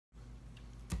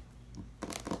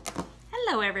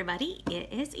Hello everybody, it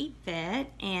is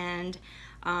Yvette, and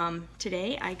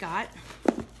today I got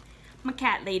my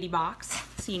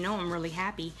CatLadyBox, so you know I'm really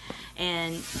happy,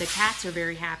 and the cats are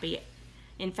very happy.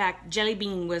 In fact, Jelly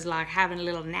Bean was like having a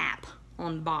little nap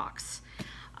on the box.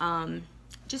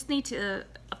 Just need to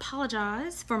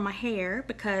apologize for my hair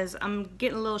because I'm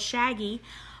getting a little shaggy.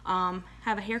 Have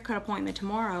a haircut appointment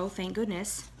tomorrow, thank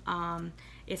goodness.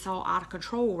 It's all out of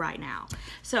control right now.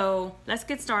 So let's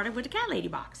get started with the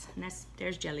CatLadyBox. And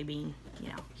there's Jelly Bean. You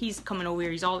know, he's coming over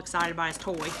here. He's all excited about his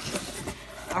toy.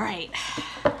 All right.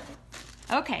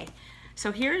 Okay.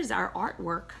 So here's our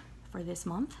artwork for this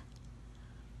month.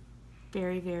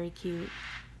 Very, very cute.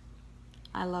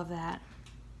 I love that.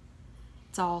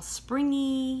 It's all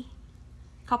springy.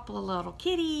 Couple of little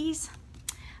kitties.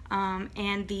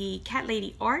 And the Cat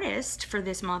Lady artist for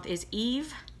this month is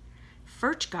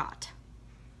Furchgott.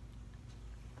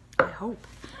 I hope.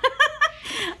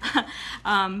 But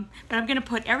I'm going to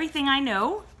put everything I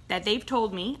know that they've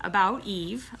told me about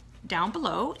Eve down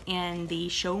below in the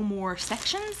show more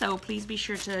section, so please be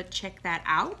sure to check that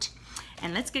out.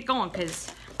 And let's get going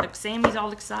because look, Sammy's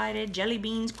all excited, Jelly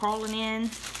Bean's crawling in.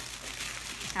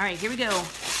 All right, here we go.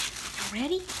 You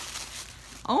ready?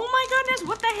 Oh my goodness,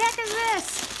 what the heck is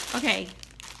this? Okay.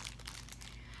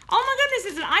 Oh my goodness,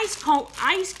 it's an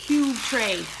ice cube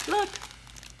tray. Look.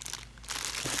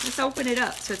 Let's open it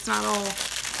up so it's not all...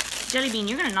 Jelly Bean,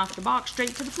 you're gonna knock the box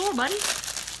straight to the floor, buddy.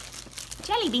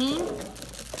 Jelly Bean.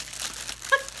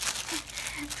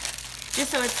 Just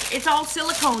so it's all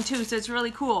silicone too, so it's really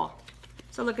cool.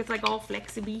 So look, it's like all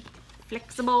flexible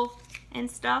and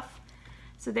stuff.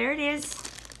 So there it is.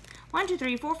 1, 2,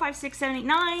 3, 4, 5, 6,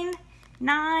 7, 8,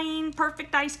 9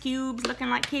 perfect ice cubes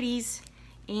looking like kitties.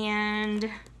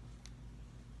 And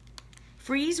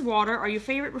freeze water or your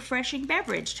favorite refreshing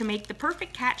beverage to make the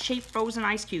perfect cat-shaped frozen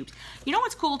ice cubes. You know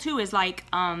what's cool too is like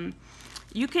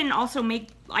you can also make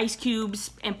ice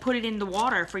cubes and put it in the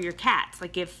water for your cats.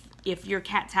 Like if your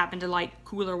cats happen to like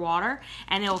cooler water,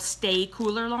 and it'll stay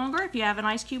cooler longer if you have an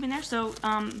ice cube in there. So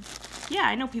yeah,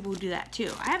 I know people who do that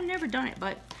too. I have never done it,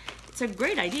 but it's a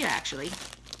great idea actually.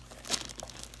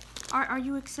 Are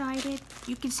you excited?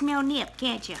 You can smell nip,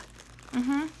 can't you?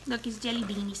 Look, it's Jelly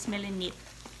Bean. He's smelling nip.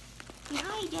 Say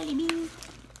hi, Jelly Bean.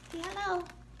 Say hello.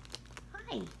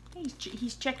 Hi.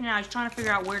 He's checking it out. He's trying to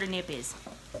figure out where the nip is.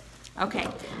 Okay.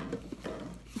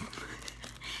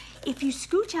 If you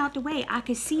scooch out the way, I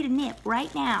can see the nip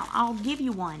right now. I'll give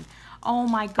you one. Oh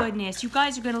my goodness. You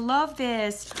guys are going to love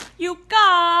this. You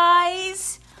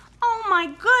guys. Oh my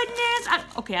goodness.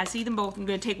 Okay, I see them both. I'm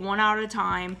going to take one out at a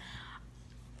time.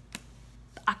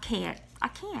 I can't.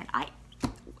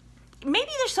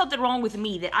 Maybe there's something wrong with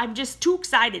me that I'm just too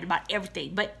excited about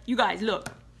everything. But you guys,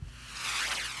 look.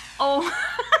 Oh,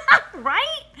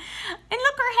 right? And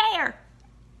look her hair.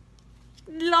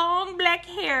 Long black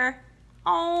hair.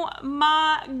 Oh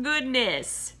my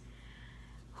goodness.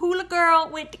 Hula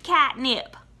girl with the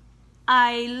catnip.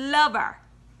 I love her.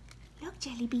 Look,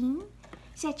 Jelly Bean.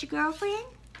 Is that your girlfriend?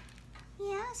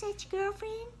 Yeah, is that your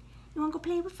girlfriend? You want to go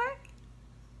play with her?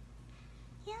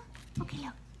 Yeah? Okay,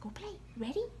 look. Go play.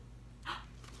 Ready?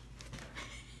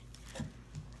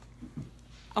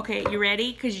 Okay, you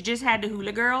ready? Because you just had the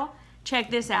hula girl.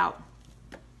 Check this out.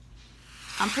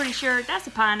 I'm pretty sure that's a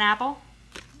pineapple.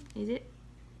 Is it?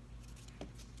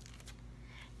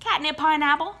 Catnip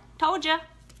pineapple. Told ya.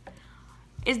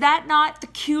 Is that not the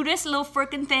cutest little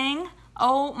freaking thing?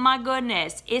 Oh my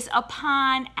goodness. It's a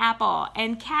pineapple.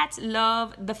 And cats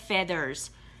love the feathers.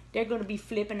 They're going to be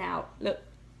flipping out. Look.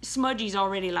 Smudgy's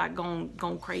already like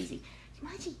going crazy.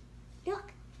 Smudgy,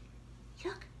 look.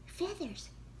 Look. Feathers.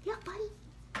 Look, buddy.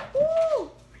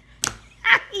 Woo!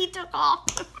 He took off.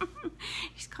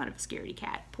 He's kind of a scaredy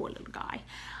cat. Poor little guy.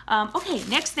 Okay,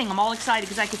 next thing. I'm all excited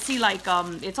because I could see like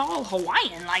it's all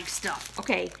Hawaiian-like stuff.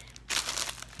 Okay.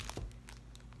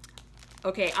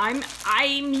 Okay,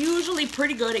 I'm usually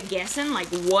pretty good at guessing like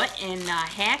what in the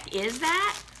heck is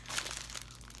that?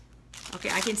 Okay,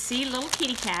 I can see a little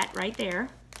kitty cat right there.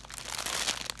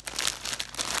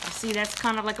 I see that's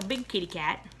kind of like a big kitty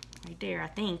cat right there, I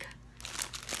think.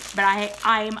 But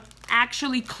I'm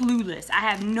actually clueless. I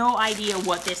have no idea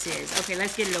what this is. Okay,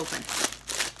 let's get it open.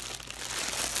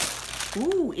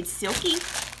 Ooh, it's silky.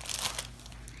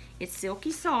 It's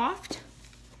silky soft.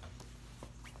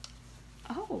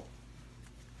 Oh.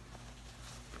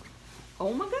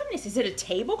 Oh my goodness, is it a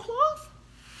tablecloth?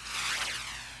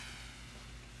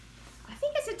 I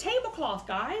think it's a tablecloth,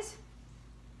 guys.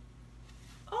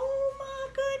 Oh my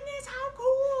goodness, how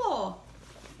cool.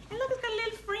 And look, it's got a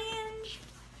little fringe.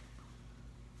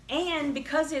 And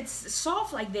because it's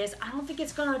soft like this, I don't think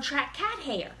it's going to attract cat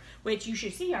hair, which you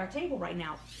should see our table right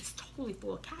now. It's totally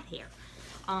full of cat hair.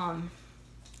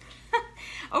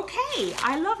 Okay,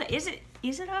 I love it. Is it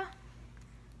a...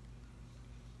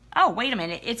 Oh, wait a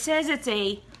minute. It says it's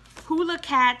a Hula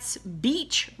Cat's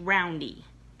Beach Roundie.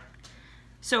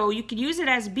 So you could use it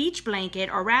as a beach blanket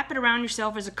or wrap it around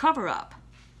yourself as a cover-up.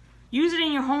 Use it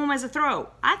in your home as a throw.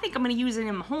 I think I'm going to use it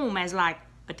in my home as like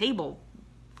a table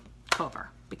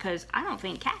cover because I don't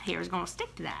think cat hair is going to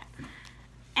stick to that.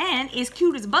 And it's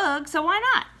cute as a bug, so why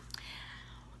not?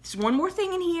 There's one more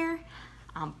thing in here.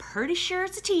 I'm pretty sure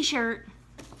it's a t-shirt.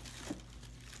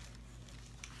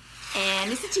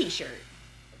 And it's a t-shirt.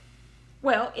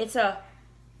 Well, it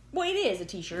is a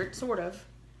t-shirt, sort of.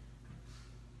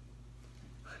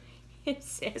 It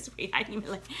says, wait, I didn't even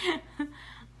like,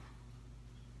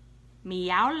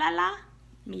 Meowloha,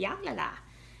 Meowloha.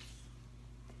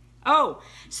 Oh,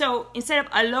 so instead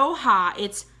of aloha,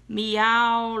 it's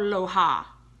Meowloha,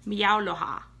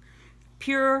 Meowloha,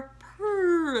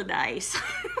 purradise.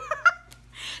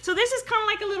 So this is kind of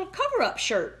like a little cover-up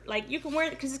shirt. Like you can wear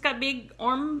it because it's got big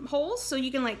armholes, so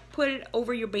you can like put it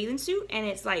over your bathing suit, and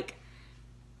it's like,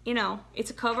 you know,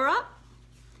 it's a cover-up.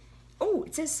 Oh,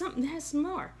 it says something that has some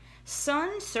more.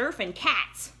 Sun, surf, and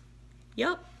cats.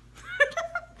 Yup.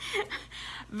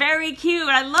 Very cute.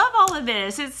 I love all of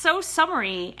this. It's so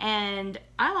summery, and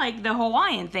I like the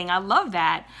Hawaiian thing. I love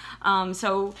that.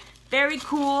 So very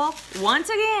cool. Once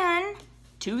again,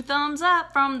 2 thumbs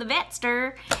up from the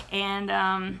Vetster, and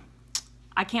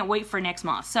I can't wait for next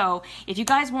month. So if you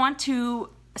guys want to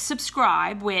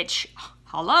subscribe, which,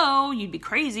 hello, you'd be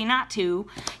crazy not to,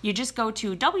 you just go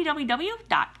to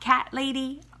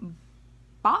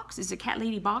www.CatLadyBox. Is it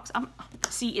CatLadyBox?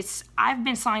 See, I've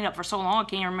been signed up for so long I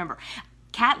can't remember.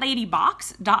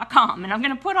 CatLadyBox.com, and I'm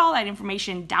going to put all that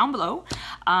information down below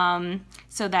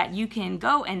so that you can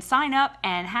go and sign up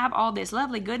and have all this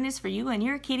lovely goodness for you and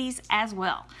your kitties as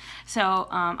well. So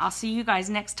I'll see you guys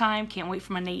next time. Can't wait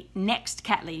for my next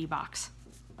Cat Lady box.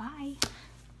 Bye.